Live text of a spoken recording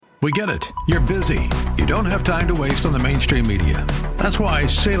We get it. You're busy. You don't have time to waste on the mainstream media. That's why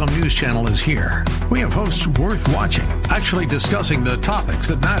Salem News Channel is here. We have hosts worth watching, actually discussing the topics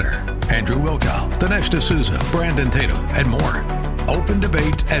that matter. Andrew Wilkow, Dinesh D'Souza, Brandon Tatum, and more. Open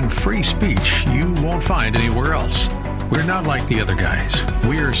debate and free speech you won't find anywhere else. We're not like the other guys.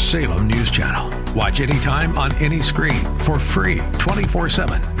 We're Salem News Channel. Watch anytime on any screen for free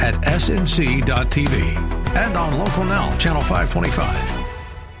 24/7 at snc.tv and on Local Now, Channel 525.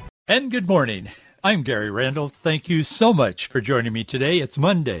 And good morning. I'm Gary Randall. Thank you so much for joining me today. It's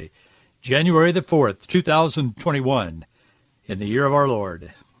Monday, January the 4th, 2021, in the year of our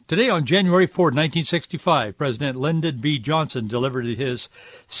Lord. Today on January 4, 1965, President Lyndon B. Johnson delivered his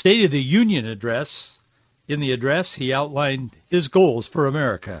State of the Union address. In the address, he outlined his goals for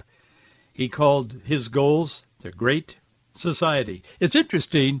America. He called his goals the Great Society. It's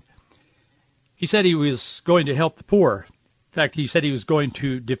interesting. He said he was going to help the poor. In fact, he said he was going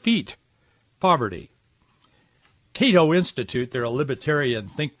to defeat poverty. Cato Institute, they're a libertarian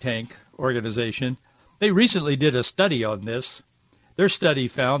think tank organization. They recently did a study on this. Their study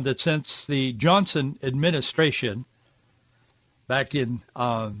found that since the Johnson administration back in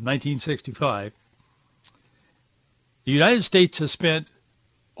 1965, the United States has spent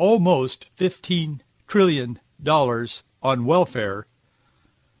almost $15 trillion on welfare,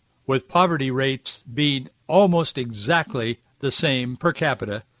 with poverty rates being almost exactly the same per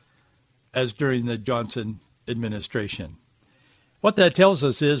capita as during the Johnson administration. What that tells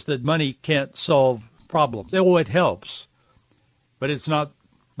us is that money can't solve problems. Oh, it helps, but it's not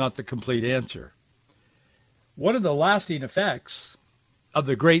the complete answer. One of the lasting effects of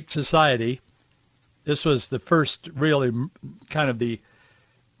the Great Society, this was the first really kind of the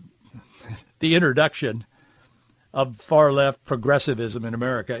introduction of far-left progressivism in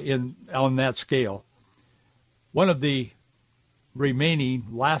America on that scale. One of the remaining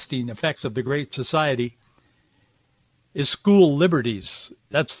lasting effects of the Great Society is school liberties.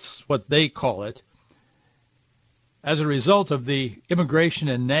 That's what they call it. As a result of the Immigration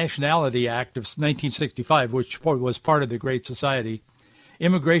and Nationality Act of 1965, which was part of the Great Society,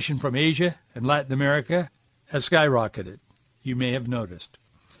 immigration from Asia and Latin America has skyrocketed. You may have noticed.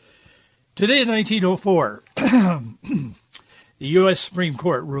 Today in 1904, the U.S. Supreme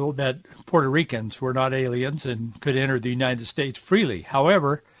Court ruled that Puerto Ricans were not aliens and could enter the United States freely.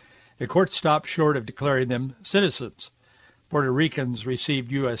 However, the court stopped short of declaring them citizens. Puerto Ricans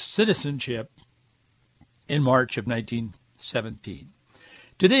received U.S. citizenship in March of 1917.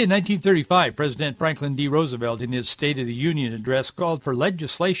 Today in 1935, President Franklin D. Roosevelt, in his State of the Union address, called for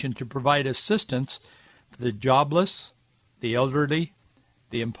legislation to provide assistance for the jobless, the elderly,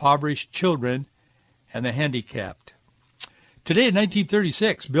 the impoverished children, and the handicapped. Today in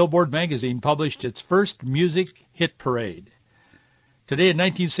 1936, Billboard magazine published its first music hit parade. Today in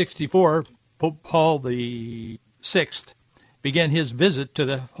 1964, Pope Paul VI began his visit to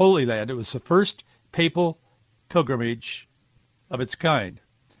the Holy Land. It was the first papal pilgrimage of its kind.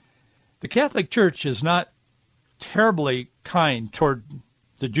 The Catholic Church is not terribly kind toward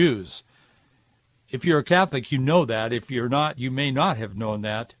the Jews. If you're a Catholic, you know that. If you're not, you may not have known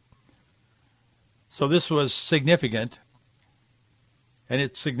that. So this was significant. And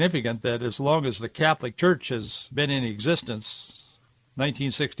it's significant that as long as the Catholic Church has been in existence,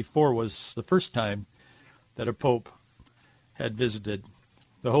 1964 was the first time that a pope had visited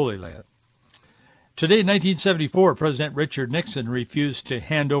the Holy Land. Today in 1974, President Richard Nixon refused to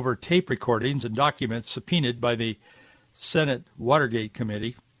hand over tape recordings and documents subpoenaed by the Senate Watergate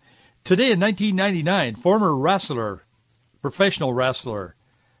Committee. Today in 1999, former professional wrestler,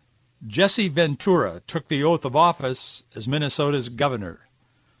 Jesse Ventura took the oath of office as Minnesota's governor.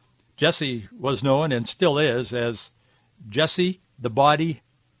 Jesse was known and still is as Jesse the Body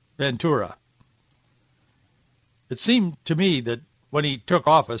Ventura. It seemed to me that when he took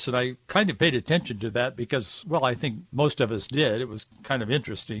office, and I kind of paid attention to that because, well, I think most of us did. It was kind of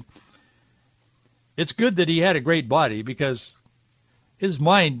interesting. It's good that he had a great body because his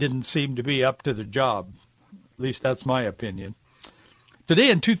mind didn't seem to be up to the job. At least that's my opinion. Today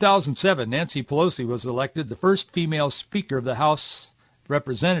in 2007, Nancy Pelosi was elected the first female Speaker of the House of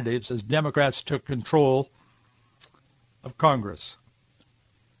Representatives as Democrats took control of Congress.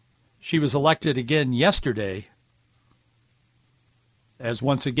 She was elected again yesterday as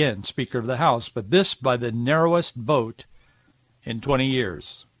once again Speaker of the House, but this by the narrowest vote in 20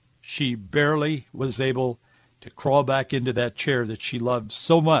 years. She barely was able to crawl back into that chair that she loved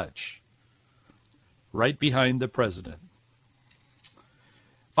so much, right behind the president.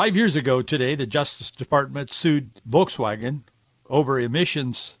 5 years ago today, the Justice Department sued Volkswagen over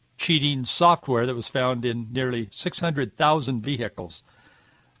emissions cheating software that was found in nearly 600,000 vehicles.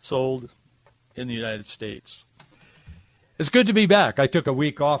 sold in the United States. It's good to be back. I took a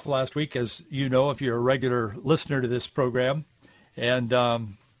week off last week, as you know, if you're a regular listener to this program, and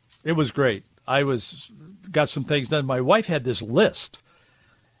it was great. Got some things done. My wife had this list.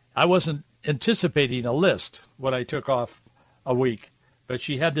 I wasn't anticipating a list when I took off a week, but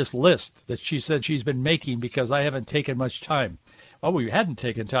she had this list that she said she's been making because I haven't taken much time. Well, we hadn't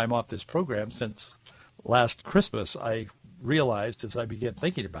taken time off this program since last Christmas, I realized as I began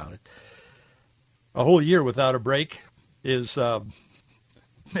thinking about it. A whole year without a break is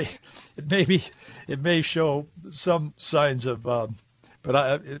it may show some signs of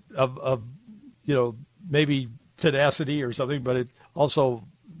maybe tenacity or something, but it also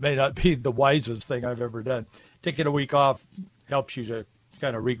may not be the wisest thing I've ever done. Taking a week off helps you to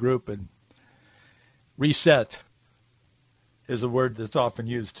kind of regroup and reset is a word that's often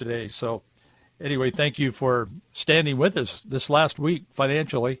used today. So anyway, thank you for standing with us this last week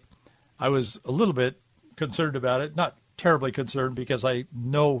financially. I was a little bit concerned about it, not terribly concerned because I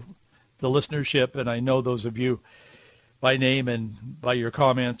know the listenership and I know those of you by name and by your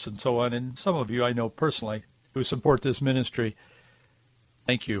comments and so on, and some of you I know personally who support this ministry.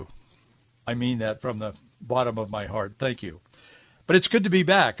 Thank you. I mean that from the bottom of my heart. Thank you. But it's good to be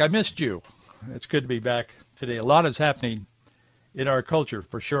back. I missed you. It's good to be back today. A lot is happening in our culture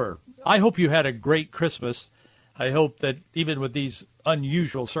for sure. I hope you had a great Christmas. I hope that even with these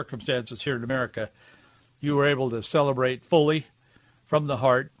unusual circumstances here in America, you were able to celebrate fully from the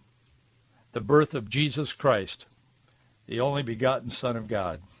heart the birth of Jesus Christ, the only begotten Son of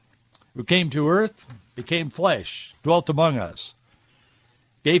God, who came to earth, became flesh, dwelt among us,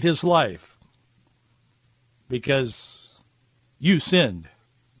 gave his life because you sinned,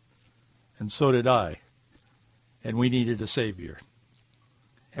 and so did I, and we needed a Savior.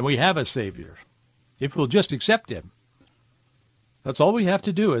 And we have a Savior, if we'll just accept him. That's all we have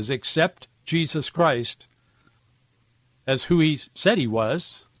to do is accept Jesus Christ as who he said he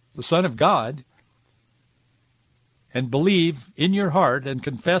was, the Son of God, and believe in your heart and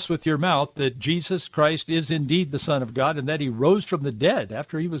confess with your mouth that Jesus Christ is indeed the Son of God and that he rose from the dead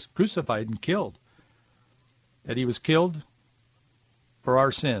after he was crucified and killed, that he was killed for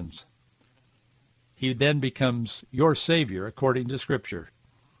our sins. He then becomes your Savior according to Scripture.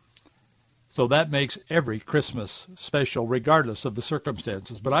 So that makes every Christmas special regardless of the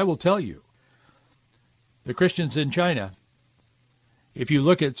circumstances. But I will tell you, the Christians in China, if you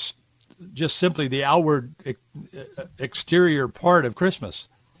look at just simply the outward exterior part of Christmas,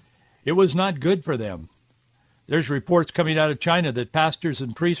 it was not good for them. There's reports coming out of China that pastors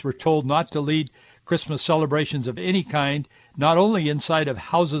and priests were told not to lead Christmas celebrations of any kind, not only inside of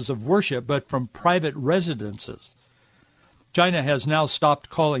houses of worship, but from private residences. China has now stopped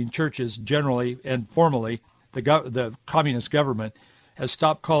calling churches generally and formally. The communist government has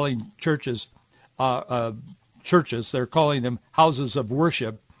stopped calling churches churches. They're calling them houses of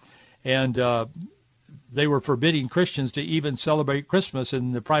worship. And they were forbidding Christians to even celebrate Christmas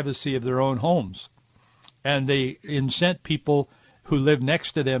in the privacy of their own homes. And they incent people who live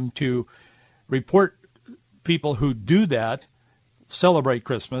next to them to report people who do that, celebrate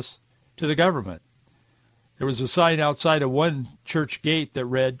Christmas, to the government. There was a sign outside of one church gate that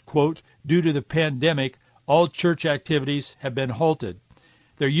read, quote, "Due to the pandemic, all church activities have been halted."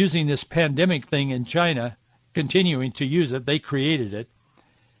 They're using this pandemic thing in China, continuing to use it. They created it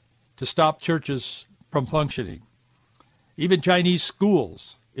to stop churches from functioning. Even Chinese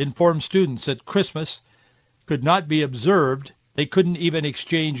schools informed students that Christmas could not be observed. They couldn't even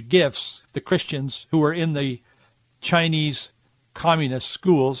exchange gifts. The Christians who were in the Chinese communist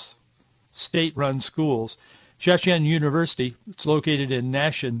schools, state-run schools, Shenzhen University, it's located in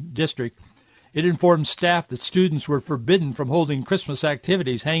Nashan District, it informed staff that students were forbidden from holding Christmas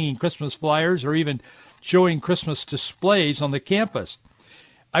activities, hanging Christmas flyers, or even showing Christmas displays on the campus.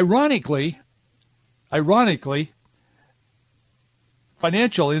 Ironically,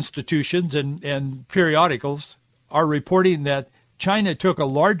 financial institutions and periodicals are reporting that China took a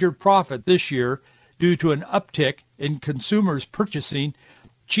larger profit this year due to an uptick in consumers purchasing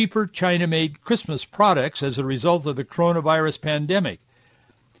cheaper China-made Christmas products as a result of the coronavirus pandemic.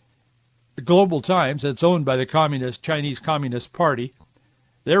 The Global Times, that's owned by the Chinese Communist Party,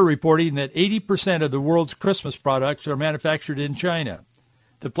 they're reporting that 80% of the world's Christmas products are manufactured in China,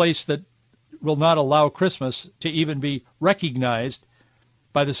 the place that will not allow Christmas to even be recognized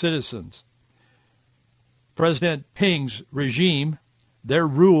by the citizens. President Ping's regime, their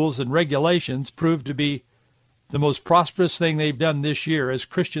rules and regulations proved to be the most prosperous thing they've done this year as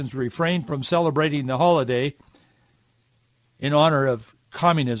Christians refrained from celebrating the holiday in honor of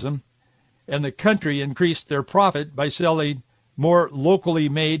communism, and the country increased their profit by selling more locally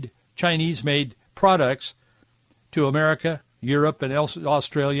made, Chinese-made products to America, Europe, and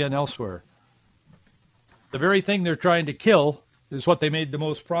Australia and elsewhere. The very thing they're trying to kill is what they made the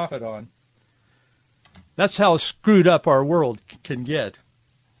most profit on. That's how screwed up our world can get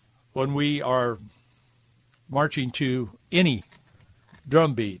when we are marching to any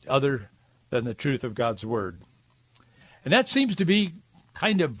drumbeat other than the truth of God's Word. And that seems to be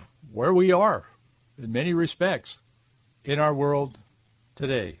kind of where we are in many respects in our world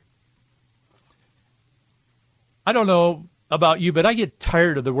today. I don't know about you, but I get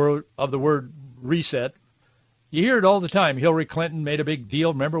tired of the word reset. You hear it all the time. Hillary Clinton made a big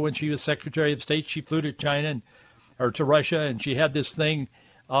deal. Remember when she was Secretary of State, she flew to China or to Russia, and she had this thing,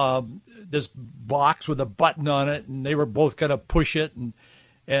 this box with a button on it, and they were both going to push it,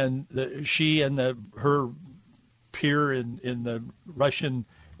 and she and her peer in the Russian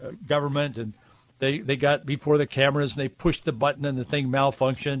government, and they got before the cameras, and they pushed the button, and the thing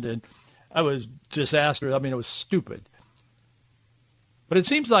malfunctioned, and I was disastrous. I mean, it was stupid. But it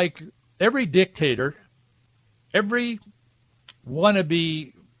seems like every dictator, every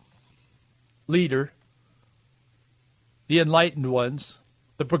wannabe leader, the enlightened ones,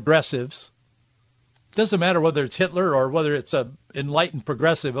 the progressives, doesn't matter whether it's Hitler or whether it's an enlightened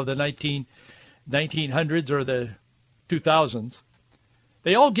progressive of the 1900s or the 2000s,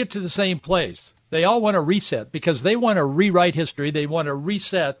 they all get to the same place. They all want to reset because they want to rewrite history. They want to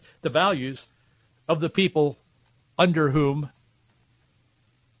reset the values of the people under whom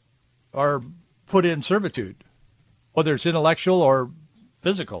are put in servitude, whether it's intellectual or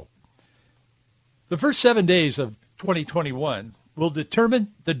physical. The first 7 days of 2021 will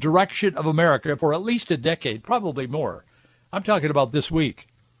determine the direction of America for at least a decade, probably more. I'm talking about this week.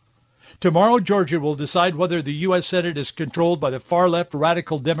 Tomorrow, Georgia will decide whether the U.S. Senate is controlled by the far-left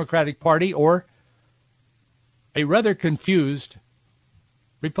radical Democratic Party or a rather confused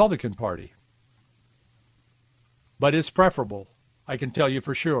Republican Party. But it's preferable, I can tell you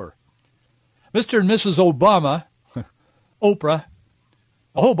for sure. Mr. and Mrs. Obama, Oprah,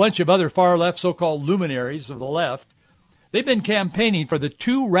 a whole bunch of other far-left so-called luminaries of the left, they've been campaigning for the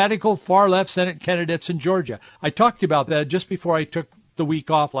two radical far-left Senate candidates in Georgia. I talked about that just before I took the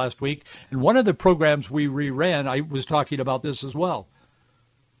week off last week. And one of the programs we reran, I was talking about this as well.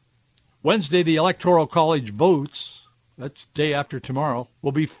 Wednesday, the Electoral College votes, that's day after tomorrow,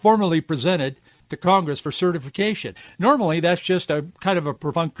 will be formally presented to Congress for certification. Normally, that's just a kind of a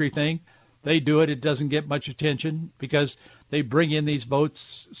perfunctory thing. They do it. It doesn't get much attention because they bring in these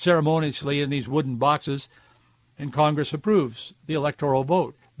votes ceremoniously in these wooden boxes, and Congress approves the electoral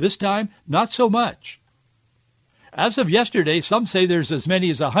vote. This time, not so much. As of yesterday, some say there's as many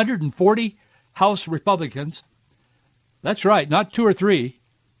as 140 House Republicans. That's right, not 2 or 3.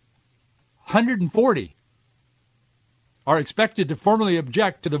 140 are expected to formally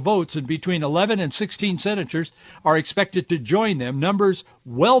object to the votes, and between 11 and 16 senators are expected to join them, numbers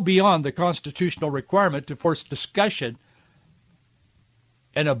well beyond the constitutional requirement to force discussion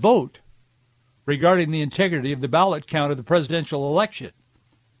and a vote regarding the integrity of the ballot count of the presidential election.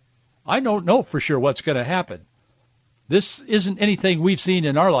 I don't know for sure what's going to happen. This isn't anything we've seen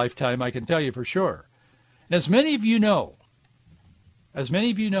in our lifetime, I can tell you for sure. And as many of you know,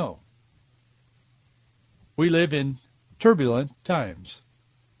 we live in turbulent times.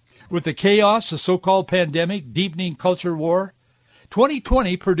 With the chaos, the so-called pandemic, deepening culture war,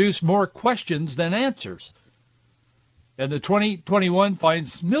 2020 produced more questions than answers. And the 2021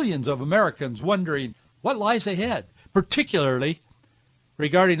 finds millions of Americans wondering what lies ahead, particularly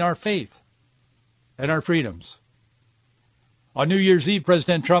regarding our faith and our freedoms. On New Year's Eve,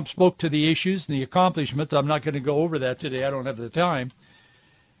 President Trump spoke to the issues and the accomplishments. I'm not going to go over that today. I don't have the time.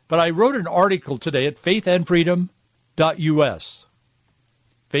 But I wrote an article today at faithandfreedom.us.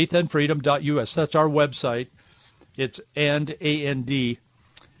 Faithandfreedom.us. That's our website. It's A-N-D.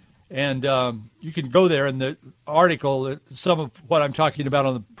 And you can go there, and the article, some of what I'm talking about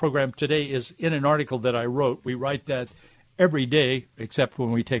on the program today is in an article that I wrote. We write that every day, except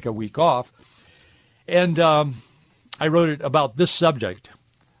when we take a week off. And I wrote it about this subject.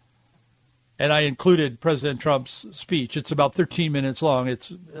 And I included President Trump's speech. It's about 13 minutes long. It's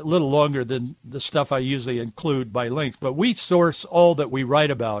a little longer than the stuff I usually include by length. But we source all that we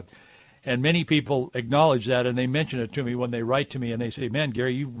write about. And many people acknowledge that, and they mention it to me when they write to me, and they say, man,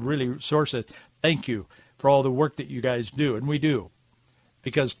 Gary, you really source it. Thank you for all the work that you guys do. And we do,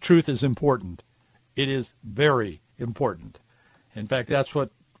 because truth is important. It is very important. In fact, that's what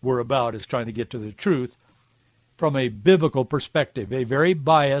we're about, is trying to get to the truth from a biblical perspective, a very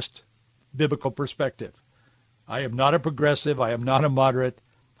biased biblical perspective. I am not a progressive. I am not a moderate.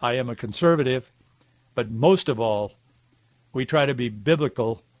 I am a conservative. But most of all, we try to be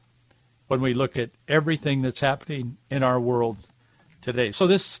biblical when we look at everything that's happening in our world today. So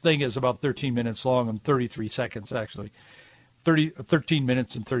this thing is about 13 minutes long and 33 seconds, actually. 13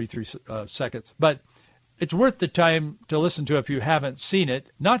 minutes and 33 seconds. But it's worth the time to listen to if you haven't seen it,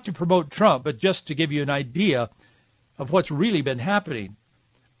 not to promote Trump, but just to give you an idea of what's really been happening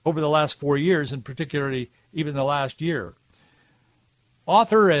over the last 4 years, and particularly even the last year.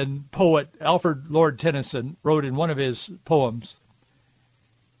 Author and poet Alfred Lord Tennyson wrote in one of his poems,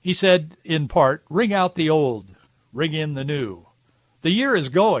 he said, in part, "Ring out the old, ring in the new. The year is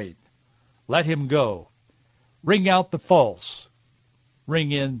going, let him go. Ring out the false,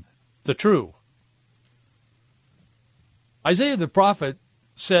 ring in the true." Isaiah the prophet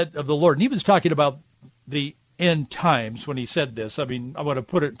said of the Lord, and he was talking about the end times when he said this. I mean, I want to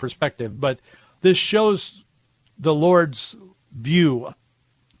put it in perspective, but this shows the Lord's view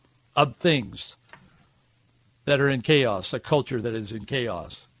of things that are in chaos, a culture that is in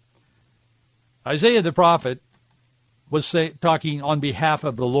chaos. Isaiah the prophet was talking on behalf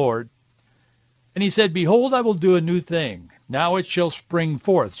of the Lord, and he said, "Behold, I will do a new thing. Now it shall spring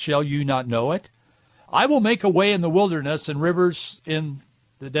forth. Shall you not know it? I will make a way in the wilderness and rivers in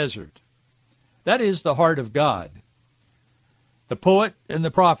the desert." That is the heart of God. The poet and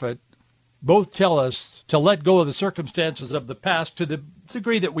the prophet both tell us to let go of the circumstances of the past to the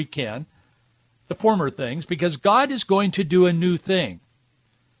degree that we can, the former things, because God is going to do a new thing.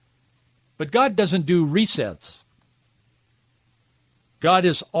 But God doesn't do resets. God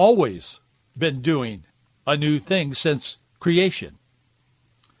has always been doing a new thing since creation.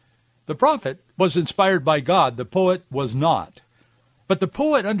 The prophet was inspired by God. The poet was not. But the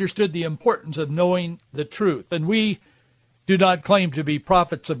poet understood the importance of knowing the truth. And we do not claim to be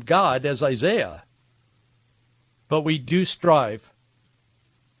prophets of God as Isaiah, but we do strive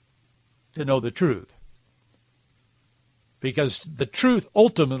to know the truth. Because the truth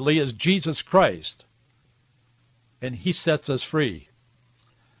ultimately is Jesus Christ, and he sets us free.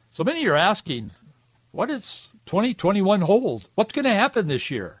 So many are asking, what does 2021 hold? What's going to happen this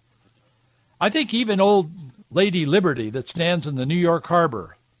year? I think even old Lady Liberty that stands in the New York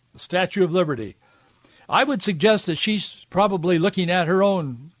Harbor, the Statue of Liberty, I would suggest that she's probably looking at her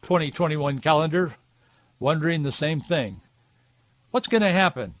own 2021 calendar, wondering the same thing. What's going to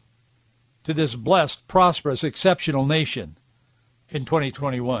happen to this blessed, prosperous, exceptional nation in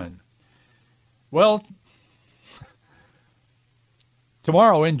 2021? Well,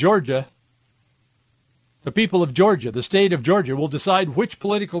 tomorrow in Georgia, the people of Georgia, the state of Georgia, will decide which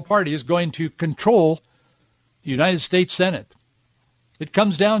political party is going to control the United States Senate. It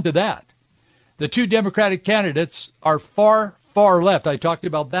comes down to that. The two Democratic candidates are far, far left. I talked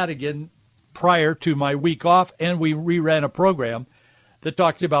about that again prior to my week off, and we reran a program that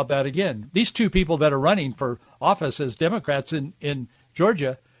talked about that again. These two people that are running for office as Democrats in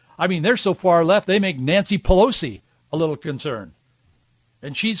Georgia, I mean, they're so far left, they make Nancy Pelosi a little concerned.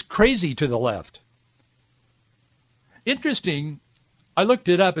 And she's crazy to the left. Interesting, I looked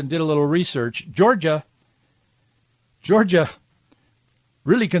it up and did a little research. Georgia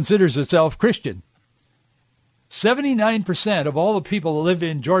really considers itself Christian. 79% of all the people that live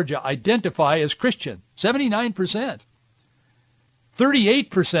in Georgia identify as Christian. 79%.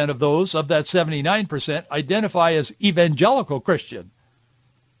 38% of those, of that 79%, identify as evangelical Christian.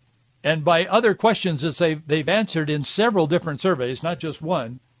 And by other questions that they've answered in several different surveys, not just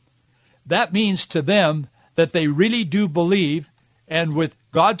one, that means to them that they really do believe and with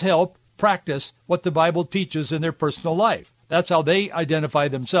God's help practice what the Bible teaches in their personal life. That's how they identify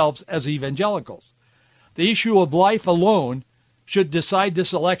themselves as evangelicals. The issue of life alone should decide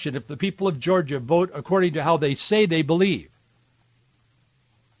this election if the people of Georgia vote according to how they say they believe.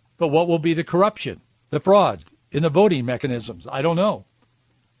 But what will be the corruption, the fraud in the voting mechanisms? I don't know.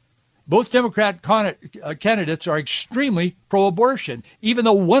 Both Democrat candidates are extremely pro-abortion, even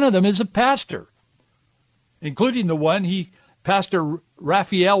though one of them is a pastor, including the one, Pastor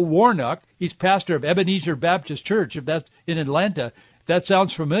Raphael Warnock. He's pastor of Ebenezer Baptist Church, if that's in Atlanta. If that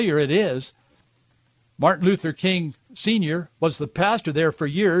sounds familiar, it is. Martin Luther King Sr. was the pastor there for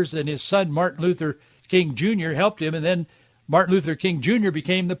years, and his son Martin Luther King Jr. helped him, and then Martin Luther King Jr.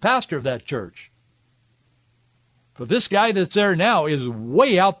 became the pastor of that church. But this guy that's there now is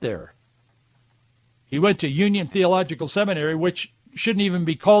way out there. He went to Union Theological Seminary, which shouldn't even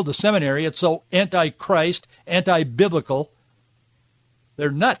be called a seminary. It's so anti-Christ, anti-biblical.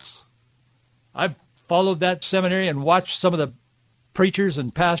 They're nuts. I've followed that seminary and watched some of the preachers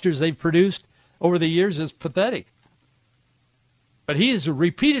and pastors they've produced over the years. It's pathetic. But he has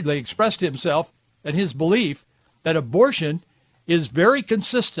repeatedly expressed himself and his belief that abortion is very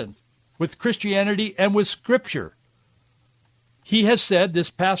consistent with Christianity and with Scripture. He has said, this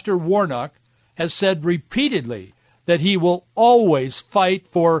Pastor Warnock has said repeatedly, that he will always fight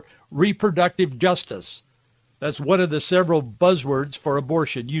for reproductive justice. That's one of the several buzzwords for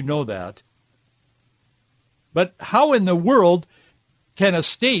abortion. You know that. But how in the world can a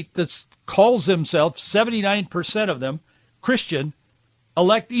state that calls themselves, 79% of them, Christian,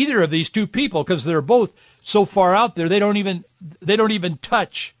 elect either of these two people? Because they're both so far out there, they don't even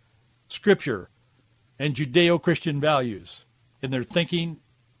touch Scripture and Judeo-Christian values in their thinking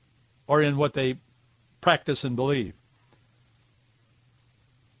or in what they practice and believe.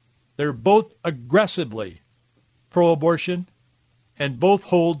 They're both aggressively pro-abortion and both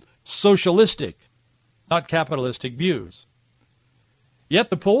hold socialistic, not capitalistic views. Yet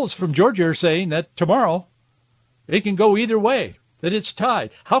the polls from Georgia are saying that tomorrow it can go either way, that it's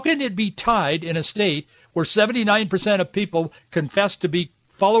tied. How can it be tied in a state where 79% of people confess to be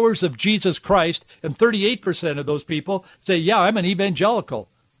followers of Jesus Christ and 38% of those people say, yeah, I'm an evangelical?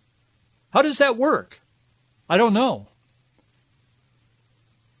 How does that work? I don't know.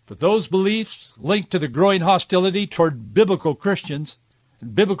 But those beliefs linked to the growing hostility toward biblical Christians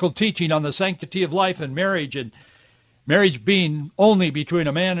and biblical teaching on the sanctity of life and marriage being only between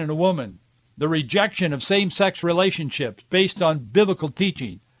a man and a woman, the rejection of same-sex relationships based on biblical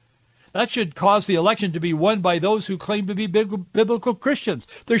teaching, that should cause the election to be won by those who claim to be biblical Christians.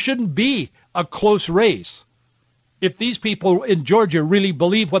 There shouldn't be a close race. If these people in Georgia really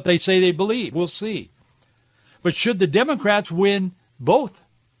believe what they say they believe, we'll see. But should the Democrats win both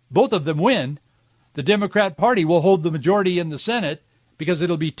of them win, the Democrat Party will hold the majority in the Senate because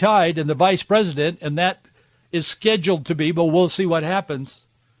it'll be tied in the vice president, and that is scheduled to be, but we'll see what happens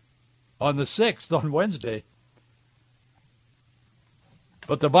on the 6th, on Wednesday.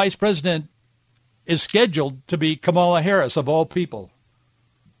 But the vice president is scheduled to be Kamala Harris, of all people.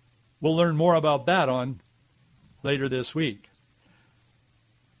 We'll learn more about that on later this week.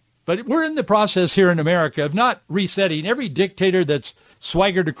 But we're in the process here in America of not resetting. Every dictator that's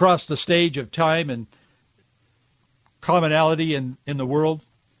swaggered across the stage of time and commonality in the world,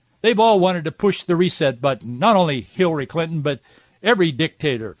 they've all wanted to push the reset button. Not only Hillary Clinton, but every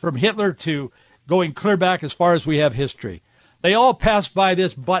dictator, from Hitler to going clear back as far as we have history. They all pass by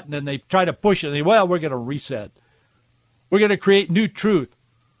this button and they try to push it. And we're going to reset. We're going to create new truth.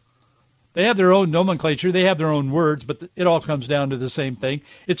 They have their own nomenclature. They have their own words, but it all comes down to the same thing.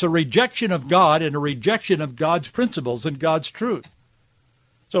 It's a rejection of God and a rejection of God's principles and God's truth.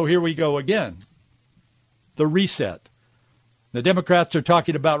 So here we go again. The reset. The Democrats are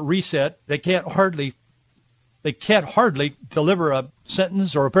talking about reset. They can't hardly deliver a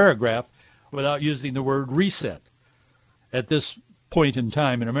sentence or a paragraph without using the word reset at this point in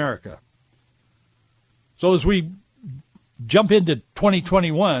time in America. So as we jump into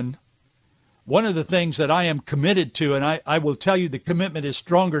 2021, one of the things that I am committed to, and I will tell you the commitment is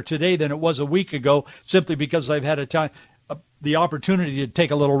stronger today than it was a week ago, simply because I've had the opportunity to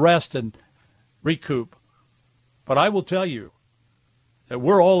take a little rest and recoup. But I will tell you that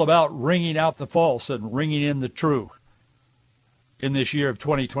we're all about ringing out the false and ringing in the true in this year of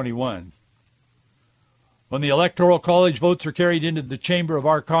 2021. When the Electoral College votes are carried into the chamber of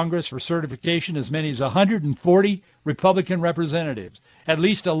our Congress for certification, as many as 140 Republican representatives, at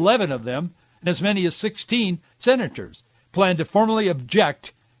least 11 of them, and as many as 16 senators, plan to formally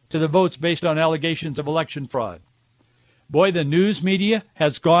object to the votes based on allegations of election fraud. Boy, the news media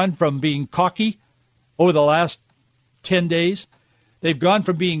has gone from being cocky over the last 10 days. They've gone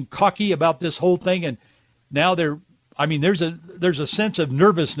from being cocky about this whole thing, and now there's a sense of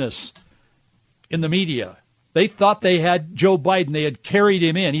nervousness in the media. They thought they had Joe Biden. They had carried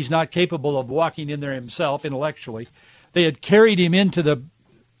him in. He's not capable of walking in there himself intellectually. They had carried him into the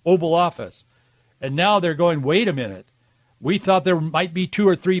Oval Office. And now they're going, wait a minute. We thought there might be 2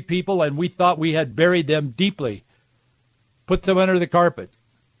 or 3 people, and we thought we had buried them deeply, put them under the carpet.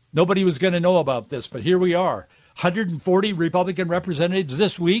 Nobody was going to know about this, but here we are. 140 Republican representatives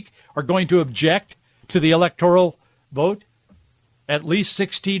this week are going to object to the electoral vote. At least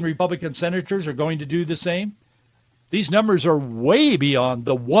 16 Republican senators are going to do the same. These numbers are way beyond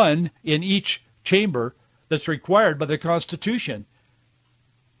the one in each chamber that's required by the Constitution.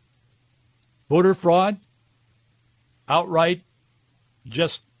 Voter fraud, outright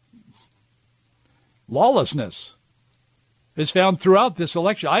just lawlessness is found throughout this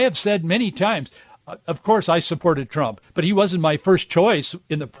election. I have said many times, of course I supported Trump, but he wasn't my first choice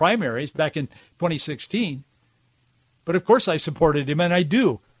in the primaries back in 2016. But of course I supported him, and I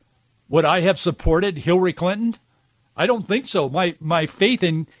do. Would I have supported Hillary Clinton? I don't think so. My faith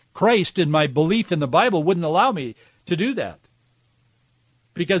in Christ and my belief in the Bible wouldn't allow me to do that,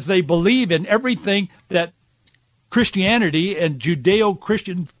 because they believe in everything that Christianity and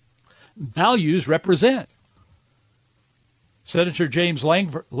Judeo-Christian values represent. Senator James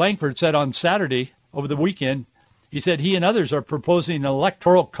Langford said on Saturday over the weekend, he said he and others are proposing an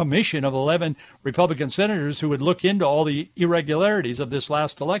electoral commission of 11 Republican senators who would look into all the irregularities of this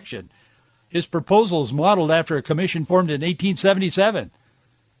last election. His proposal is modeled after a commission formed in 1877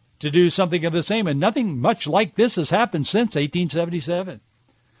 to do something of the same, and nothing much like this has happened since 1877.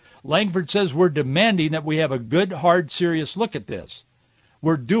 Langford says we're demanding that we have a good, hard, serious look at this.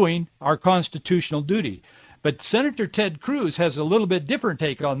 We're doing our constitutional duty. But Senator Ted Cruz has a little bit different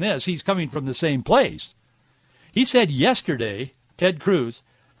take on this. He's coming from the same place. He said yesterday, Ted Cruz,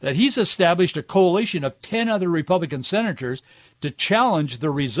 that he's established a coalition of 10 other Republican senators to challenge the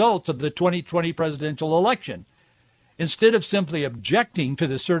results of the 2020 presidential election. Instead of simply objecting to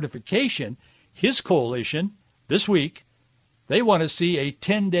the certification, his coalition, this week, they want to see a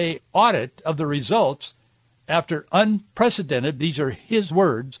 10-day audit of the results after unprecedented, these are his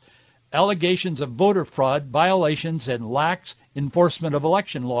words, allegations of voter fraud, violations, and lax enforcement of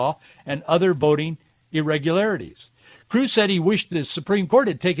election law and other voting irregularities. Cruz said he wished the Supreme Court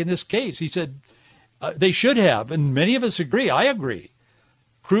had taken this case. He said they should have, and many of us agree. I agree.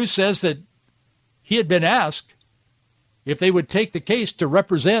 Cruz says that he had been asked if they would take the case to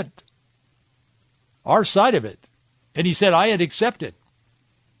represent our side of it, and he said I had accepted.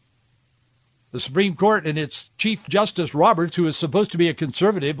 The Supreme Court and its Chief Justice Roberts, who is supposed to be a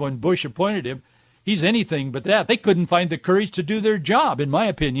conservative when Bush appointed him, he's anything but that. They couldn't find the courage to do their job, in my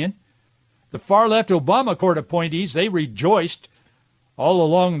opinion. The far-left Obama court appointees, they rejoiced all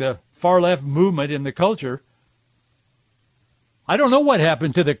along the far-left movement in the culture. I don't know what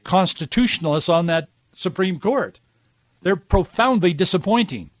happened to the constitutionalists on that Supreme Court. They're profoundly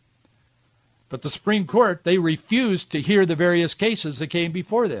disappointing. But the Supreme Court, they refused to hear the various cases that came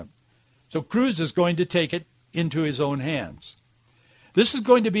before them. So Cruz is going to take it into his own hands. This is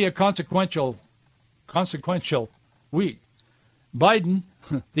going to be a consequential week. Biden,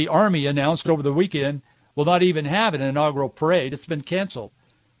 the Army announced over the weekend, will not even have an inaugural parade. It's been canceled.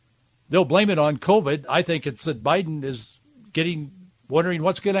 They'll blame it on COVID. I think it's that Biden is wondering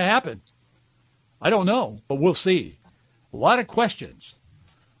what's going to happen. I don't know, but we'll see. A lot of questions.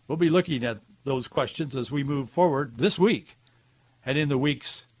 We'll be looking at those questions as we move forward this week and in the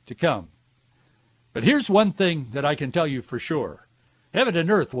weeks to come. But here's one thing that I can tell you for sure. Heaven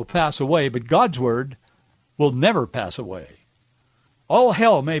and earth will pass away, but God's word will never pass away. All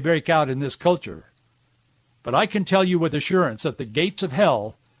hell may break out in this culture, but I can tell you with assurance that the gates of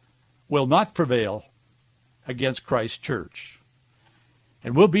hell will not prevail against Christ's church.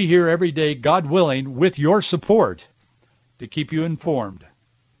 And we'll be here every day, God willing, with your support to keep you informed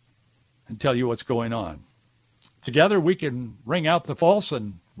and tell you what's going on. Together we can ring out the false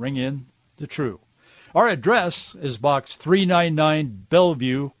and ring in the true. Our address is Box 399,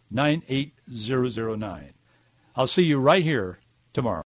 Bellevue, 98009. I'll see you right here tomorrow.